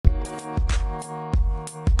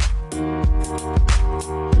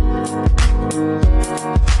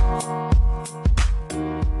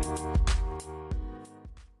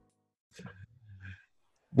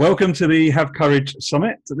Welcome to the Have Courage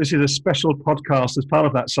Summit. This is a special podcast as part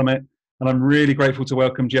of that summit, and I'm really grateful to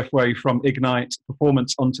welcome Jeff Way from Ignite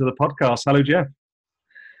Performance onto the podcast. Hello, Jeff.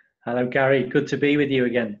 Hello, Gary. Good to be with you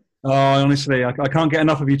again. Oh, honestly, I can't get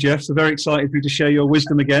enough of you, Jeff. So very excited for you to share your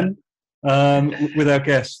wisdom again with our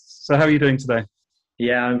guests. So how are you doing today?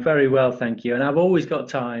 Yeah, I'm very well, thank you. And I've always got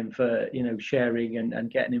time for, sharing and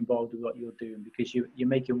getting involved with what you're doing because you're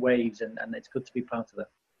making waves and it's good to be part of that.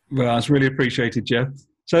 Well, that's really appreciated, Jeff.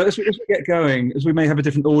 So as we get going, as we may have a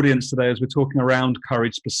different audience today as we're talking around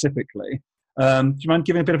courage specifically, do you mind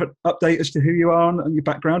giving a bit of an update as to who you are and your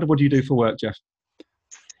background and what do you do for work, Jeff?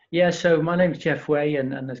 Yeah, so my name's Jeff Way,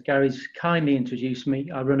 and as Gary's kindly introduced me,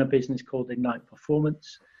 I run a business called Ignite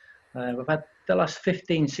Performance. I've had the last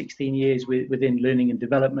 15, 16 years within learning and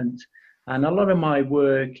development, and a lot of my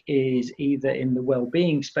work is either in the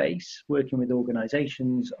well-being space, working with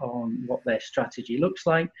organizations on what their strategy looks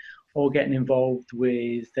like, or getting involved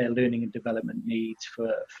with their learning and development needs for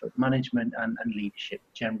management and leadership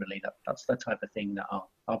generally. That's the type of thing that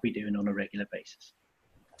I'll be doing on a regular basis.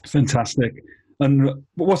 Fantastic. And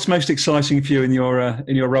what's most exciting for you in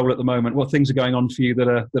your role at the moment? What things are going on for you that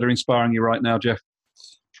are inspiring you right now, Jeff?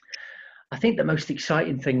 I think the most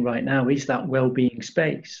exciting thing right now is that well-being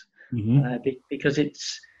space, because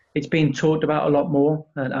it's being talked about a lot more,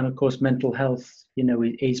 and of course mental health,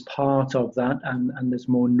 is part of that, and there's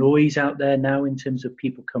more noise out there now in terms of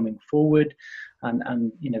people coming forward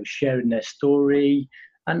and sharing their story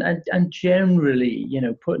and generally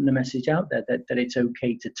putting the message out there that it's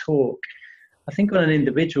okay to talk. I think on an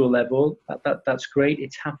individual level, that's great.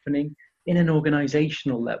 It's happening. In an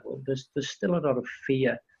organizational level, there's still a lot of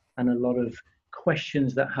fear and a lot of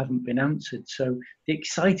questions that haven't been answered. So the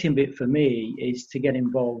exciting bit for me is to get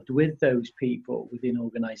involved with those people within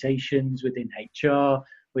organizations, within HR,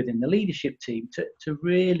 within the leadership team, to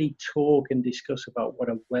really talk and discuss about what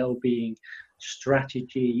a well-being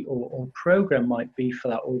strategy or program might be for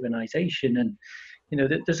that organization. And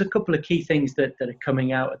there's a couple of key things that are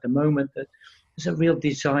coming out at the moment, that there's a real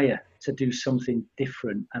desire to do something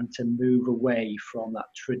different and to move away from that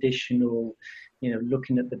traditional,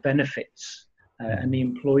 looking at the benefits and the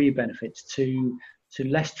employee benefits to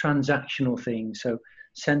less transactional things. So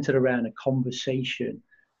centered around a conversation,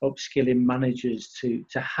 upskilling managers to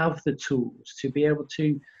have the tools to be able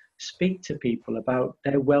to speak to people about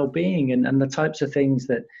their well-being and the types of things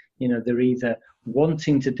that they're either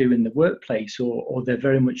wanting to do in the workplace or they're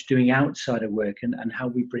very much doing outside of work, and how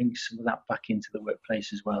we bring some of that back into the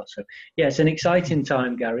workplace as well. So yeah, it's an exciting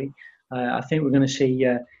time, Gary. I think we're going to see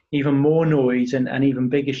even more noise and even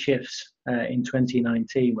bigger shifts in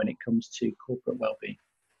 2019 when it comes to corporate well-being.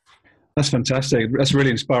 That's fantastic. That's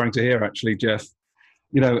really inspiring to hear, actually, Jeff.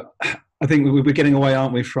 I think we're getting away,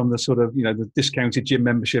 aren't we, from the sort of the discounted gym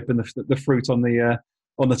membership and the fruit on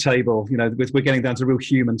the table. We're getting down to real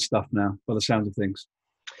human stuff now, by the sounds of things.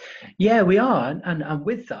 Yeah, we are, and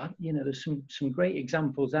with that, there's some great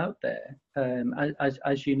examples out there,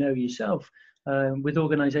 as you know yourself, with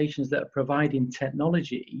organisations that are providing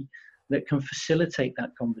technology that can facilitate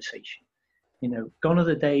that conversation. Gone are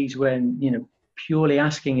the days when purely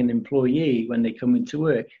asking an employee when they come into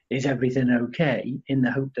work, is everything okay, in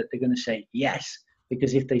the hope that they're going to say yes,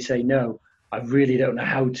 because if they say no, I really don't know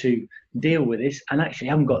how to deal with this, and actually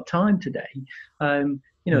I haven't got time today.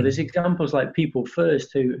 There's examples like People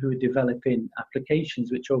First who are developing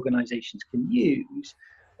applications which organizations can use,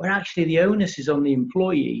 where actually the onus is on the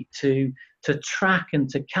employee to track and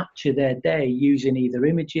to capture their day using either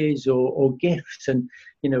images or GIFs. And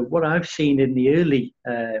what I've seen in the early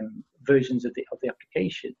versions of the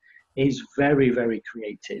application is very, very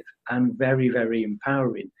creative and very, very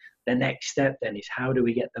empowering. The next step then is, how do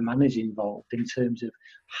we get the managers involved in terms of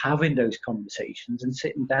having those conversations and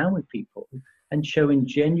sitting down with people and showing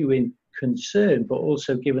genuine concern, but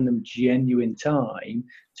also giving them genuine time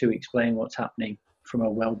to explain what's happening from a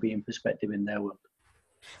well-being perspective in their world.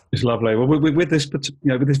 It's lovely. Well, with this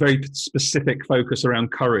very specific focus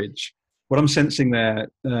around courage, what I'm sensing there,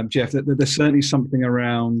 Jeff, that there's certainly something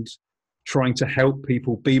around trying to help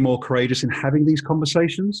people be more courageous in having these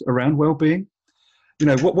conversations around well-being.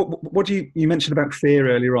 What do you mentioned about fear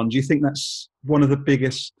earlier on? Do you think that's one of the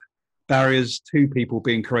biggest barriers to people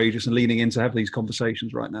being courageous and leaning in to have these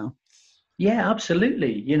conversations right now? Yeah,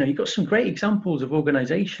 absolutely. You've got some great examples of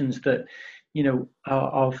organizations that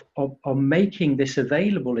are making this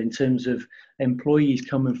available in terms of employees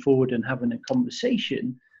coming forward and having a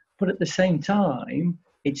conversation, but at the same time,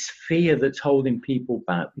 it's fear that's holding people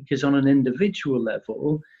back, because on an individual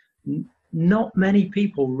level, not many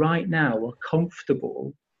people right now are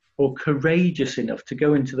comfortable or courageous enough to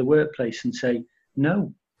go into the workplace and say,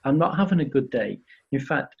 no, I'm not having a good day. In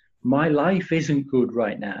fact, my life isn't good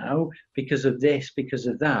right now because of this, because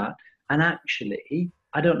of that. And actually,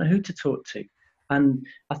 I don't know who to talk to. And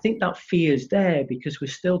I think that fear is there because we're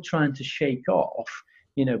still trying to shake off,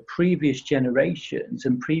 previous generations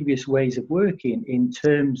and previous ways of working in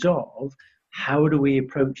terms of how do we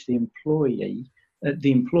approach the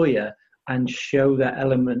employer and show that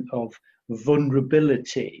element of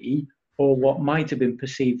vulnerability or what might have been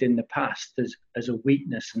perceived in the past as a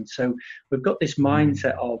weakness. And so we've got this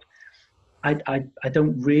mindset of, I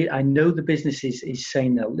know the business is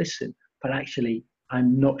saying they'll listen, but actually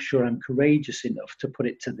I'm not sure I'm courageous enough to put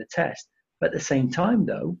it to the test. But at the same time,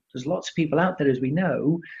 though, there's lots of people out there, as we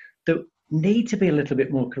know, that need to be a little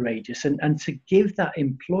bit more courageous and to give that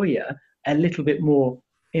employer a little bit more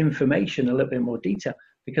information, a little bit more detail,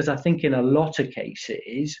 because I think in a lot of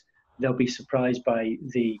cases, they'll be surprised by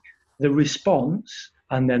the response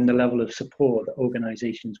and then the level of support that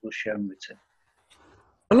organisations will show in return.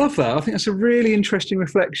 I love that. I think that's a really interesting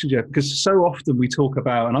reflection, Jeff, because so often we talk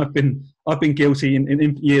about, and I've been guilty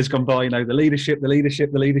in years gone by, the leadership.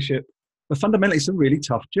 But fundamentally, it's a really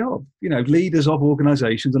tough job. Leaders of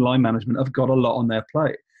organisations and line management have got a lot on their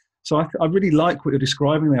plate. So I really like what you're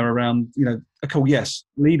describing there around, yes,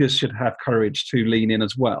 leaders should have courage to lean in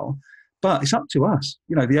as well, but it's up to us.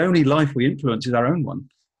 The only life we influence is our own one.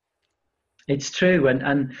 It's true,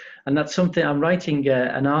 and that's something I'm writing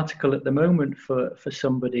an article at the moment for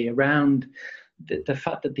somebody around the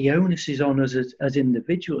fact that the onus is on us as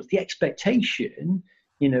individuals. The expectation,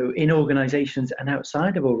 in organisations and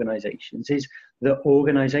outside of organisations, is that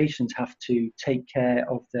organisations have to take care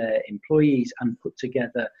of their employees and put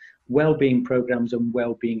together well-being programs and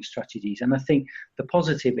well-being strategies. And I think the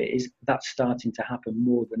positive is that's starting to happen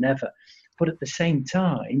more than ever. But at the same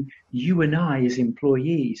time, you and I as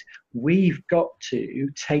employees, we've got to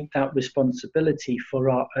take that responsibility for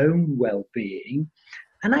our own well-being.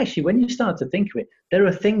 And actually, when you start to think of it, there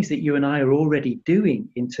are things that you and I are already doing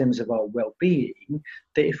in terms of our well-being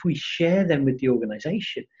that if we share them with the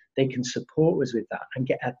organisation, they can support us with that and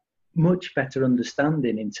get a much better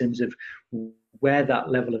understanding in terms of where that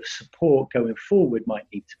level of support going forward might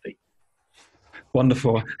need to be.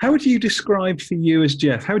 Wonderful. How would you describe for you as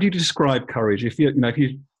Jeff? How would you describe courage? If you've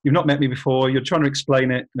not met me before, you're trying to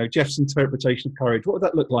explain it. Jeff's interpretation of courage. What would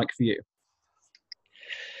that look like for you?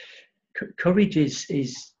 Courage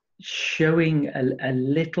is showing a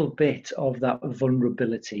little bit of that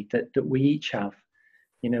vulnerability that we each have.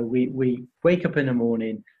 We wake up in the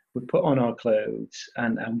morning, we put on our clothes,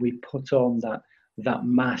 and we put on that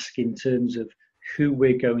mask in terms of who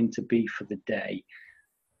we're going to be for the day.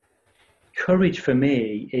 Courage for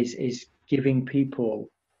me is giving people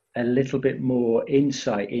a little bit more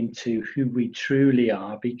insight into who we truly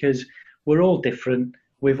are, because we're all different.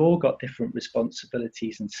 We've all got different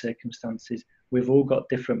responsibilities and circumstances. We've all got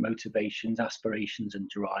different motivations, aspirations, and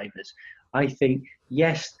drivers. I think,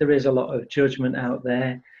 yes, there is a lot of judgment out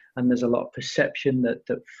there, and there's a lot of perception that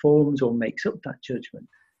forms or makes up that judgment.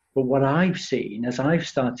 But what I've seen as I've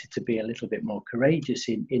started to be a little bit more courageous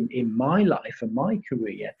in my life and my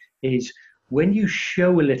career is when you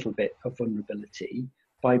show a little bit of vulnerability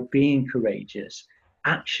by being courageous,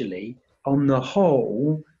 actually, on the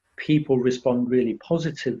whole, people respond really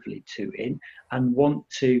positively to it and want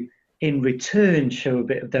to, in return, show a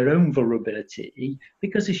bit of their own vulnerability,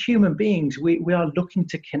 because as human beings, we are looking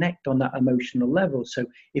to connect on that emotional level. So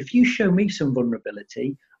if you show me some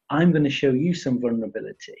vulnerability, I'm going to show you some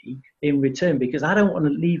vulnerability in return, because I don't want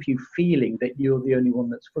to leave you feeling that you're the only one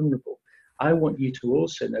that's vulnerable. I want you to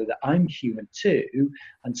also know that I'm human too,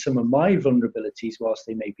 and some of my vulnerabilities, whilst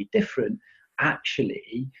they may be different,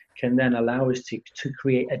 actually can then allow us to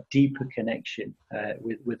create a deeper connection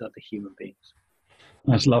with other human beings.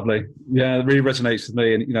 That's lovely. Yeah, it really resonates with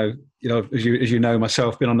me. And as you know,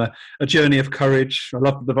 myself, been on a journey of courage. I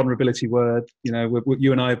love the vulnerability word.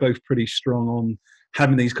 You and I are both pretty strong on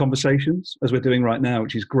having these conversations as we're doing right now,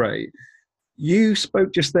 which is great. You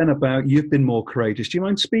spoke just then about you've been more courageous. Do you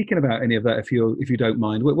mind speaking about any of that, if you don't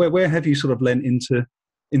mind? Where have you sort of lent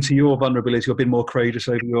into your vulnerability or been more courageous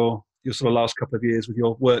over your sort of last couple of years with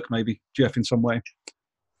your work, maybe, Jeff, in some way?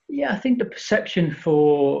 Yeah, I think the perception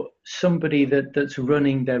for somebody that's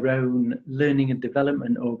running their own learning and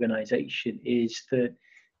development organization is that,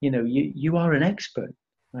 you are an expert,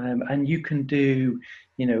 and you can do,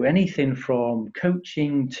 anything from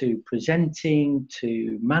coaching to presenting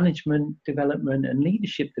to management development and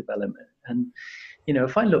leadership development. And,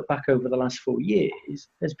 if I look back over the last 4 years,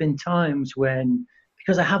 there's been times when,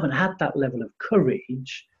 because I haven't had that level of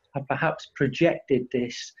courage, I perhaps projected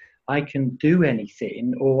this, I can do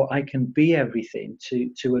anything or I can be everything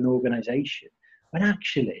to an organization, when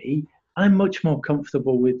actually I'm much more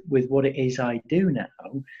comfortable with what it is I do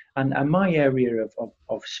now. And my area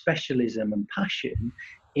of specialism and passion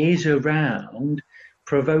is around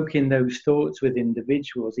provoking those thoughts with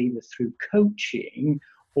individuals, either through coaching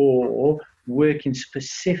or working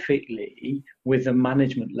specifically with the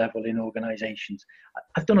management level in organizations.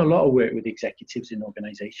 I've done a lot of work with executives in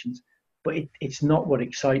organizations, but it's not what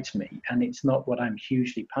excites me, and it's not what I'm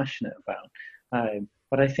hugely passionate about.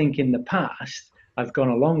 But I think in the past, I've gone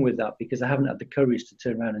along with that because I haven't had the courage to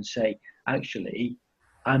turn around and say, actually,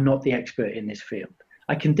 I'm not the expert in this field.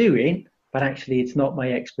 I can do it, but actually it's not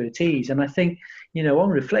my expertise. And I think, on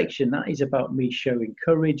reflection, that is about me showing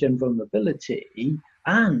courage and vulnerability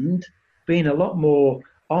and being a lot more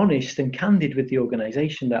honest and candid with the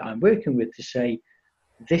organization that I'm working with to say,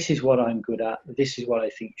 this is what I'm good at. This is what I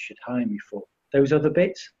think you should hire me for. Those other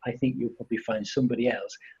bits, I think you'll probably find somebody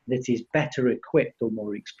else that is better equipped or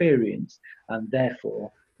more experienced, and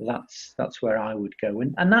therefore that's where I would go.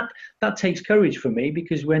 And that takes courage for me,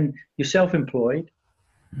 because when you're self-employed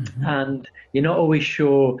and you're not always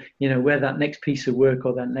sure, where that next piece of work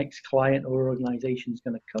or that next client or organization is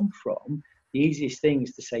going to come from, the easiest thing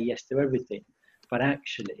is to say yes to everything. But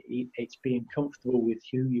actually, it's being comfortable with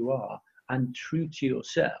who you are and true to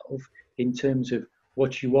yourself in terms of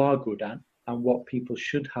what you are good at and what people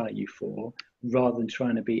should hire you for, rather than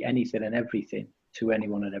trying to be anything and everything to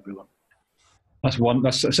anyone and everyone. That's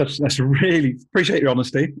really, appreciate your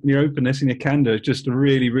honesty and your openness and your candor. Just a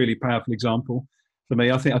really, really powerful example for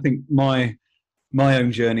me. I think my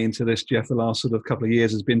own journey into this, Jeff, the last sort of couple of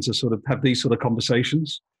years has been to sort of have these sort of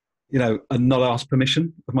conversations, and not ask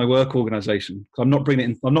permission of my work organization. I'm not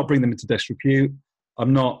bringing them into disrepute. There's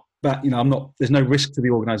no risk to the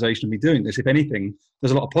organization of me doing this. If anything,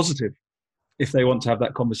 there's a lot of positive if they want to have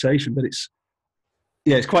that conversation. But it's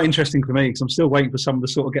quite interesting for me, because I'm still waiting for someone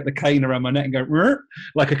to sort of get the cane around my neck and go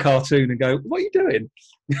like a cartoon and go, "What are you doing?"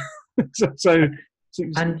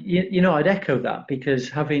 And I'd echo that, because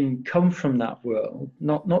having come from that world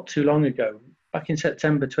not too long ago, back in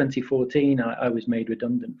September 2014, I was made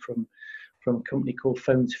redundant from a company called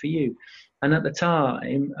Phones for You. And at the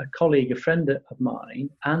time, a colleague, a friend of mine,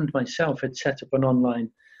 and myself had set up an online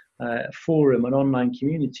forum, an online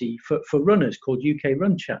community for runners called UK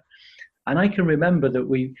Run Chat. And I can remember that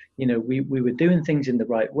we were doing things in the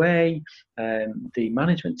right way. The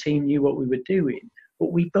management team knew what we were doing,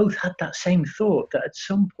 but we both had that same thought that at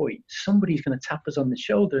some point somebody's going to tap us on the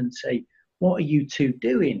shoulder and say, "What are you two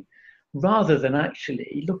doing?" Rather than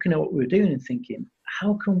actually looking at what we were doing and thinking,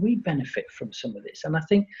 how can we benefit from some of this? And I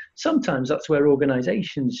think sometimes that's where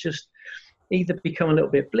organizations just either become a little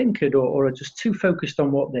bit blinkered or are just too focused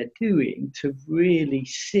on what they're doing to really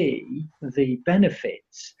see the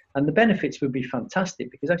benefits. And the benefits would be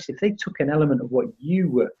fantastic, because actually if they took an element of what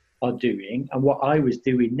you are doing and what I was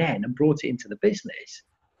doing then and brought it into the business,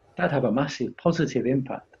 that'd have a massive positive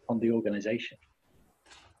impact on the organization.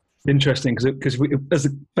 Interesting, because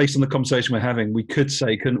based on the conversation we're having, we could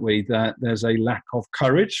say, couldn't we, that there's a lack of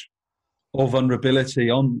courage or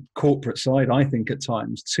vulnerability on corporate side, I think, at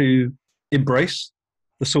times, to embrace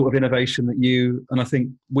the sort of innovation that you and I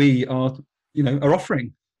think we are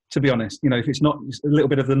offering. To be honest, if it's not a little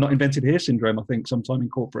bit of the not invented here syndrome, I think, sometime in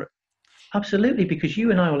corporate. Absolutely, because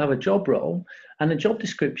you and I will have a job role and a job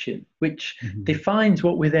description which defines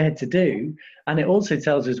what we're there to do, and it also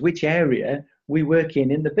tells us which area we work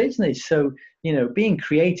in the business. So, being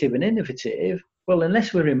creative and innovative, well,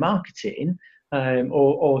 unless we're in marketing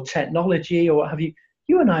or technology or what have you,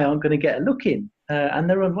 you and I aren't going to get a look in, and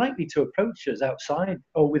they're unlikely to approach us outside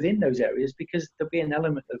or within those areas, because there'll be an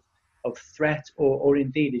element of threat or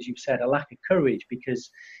indeed, as you've said, a lack of courage, because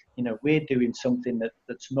we're doing something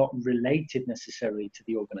that's not related necessarily to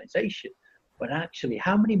the organization. But actually,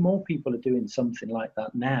 how many more people are doing something like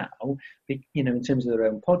that now, in terms of their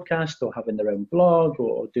own podcast or having their own blog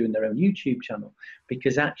or doing their own YouTube channel?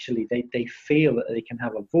 Because actually they feel that they can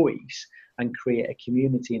have a voice and create a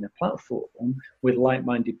community and a platform with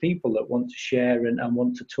like-minded people that want to share and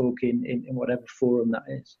want to talk in whatever forum that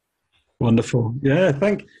is. Wonderful. Yeah,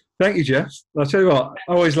 thank you, Jeff. I'll tell you what,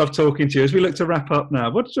 I always love talking to you. As we look to wrap up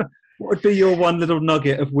now, what would be your one little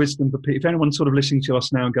nugget of wisdom for people, if anyone's sort of listening to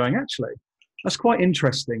us now and going, actually, that's quite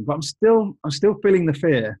interesting, but I'm still feeling the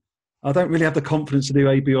fear. I don't really have the confidence to do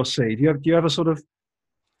A, B, or C. Do you have a sort of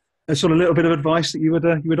little bit of advice that you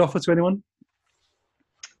would offer to anyone?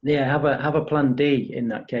 Yeah, have a plan D in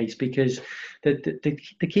that case, because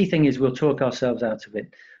the key thing is we'll talk ourselves out of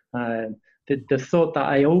it. The thought that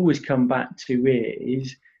I always come back to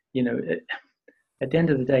is, at the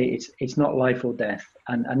end of the day, it's not life or death.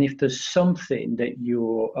 And if there's something that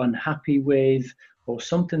you're unhappy with or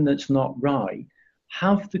something that's not right,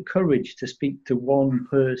 have the courage to speak to one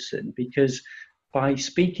person, because by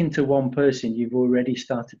speaking to one person, you've already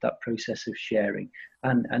started that process of sharing.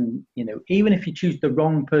 And even if you choose the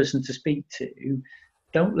wrong person to speak to,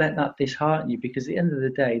 don't let that dishearten you, because at the end of the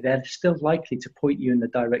day, they're still likely to point you in the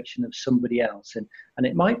direction of somebody else. And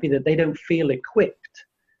it might be that they don't feel equipped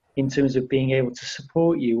in terms of being able to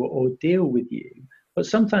support you or deal with you. But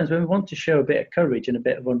sometimes when we want to show a bit of courage and a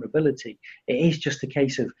bit of vulnerability, it is just a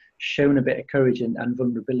case of showing a bit of courage and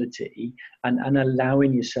vulnerability and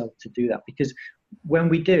allowing yourself to do that. Because when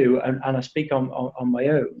we do, and I speak on my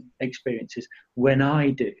own experiences, when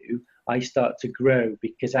I do, I start to grow,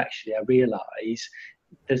 because actually I realise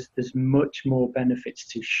there's much more benefits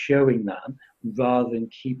to showing that rather than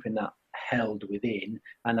keeping that held within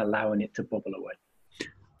and allowing it to bubble away.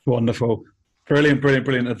 Wonderful.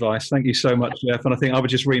 Brilliant advice. Thank you so much, Jeff. And I think I would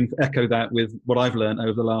just echo that with what I've learned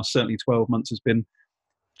over the last certainly 12 months has been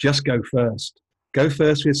just go first. Go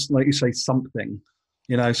first with, like you say, something.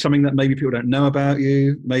 Something that maybe people don't know about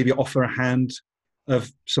you, maybe offer a hand of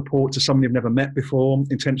support to someone you've never met before,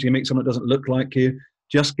 intentionally meet someone that doesn't look like you.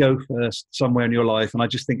 Just go first somewhere in your life. And I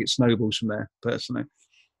just think it snowballs from there, personally.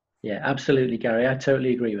 Yeah, absolutely, Gary. I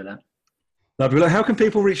totally agree with that. Lovely. How can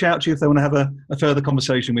people reach out to you if they want to have a further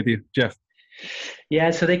conversation with you, Jeff?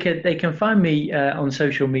 Yeah, so they can find me on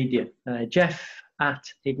social media. Jeff at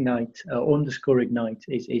Ignite _Ignite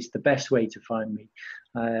is the best way to find me.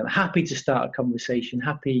 Happy to start a conversation,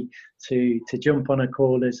 happy to jump on a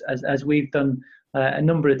call as we've done a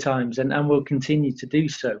number of times, and we'll continue to do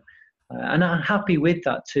so. And I'm happy with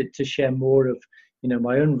that to share more of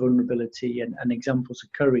my own vulnerability and examples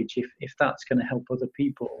of courage, if that's going to help other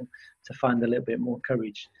people to find a little bit more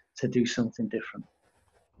courage to do something different.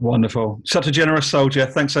 Wonderful. Such a generous soul,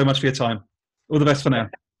 Jeff. Thanks so much for your time. All the best for now.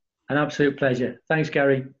 An absolute pleasure. Thanks,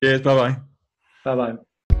 Gary. Cheers. Bye-bye. Bye-bye.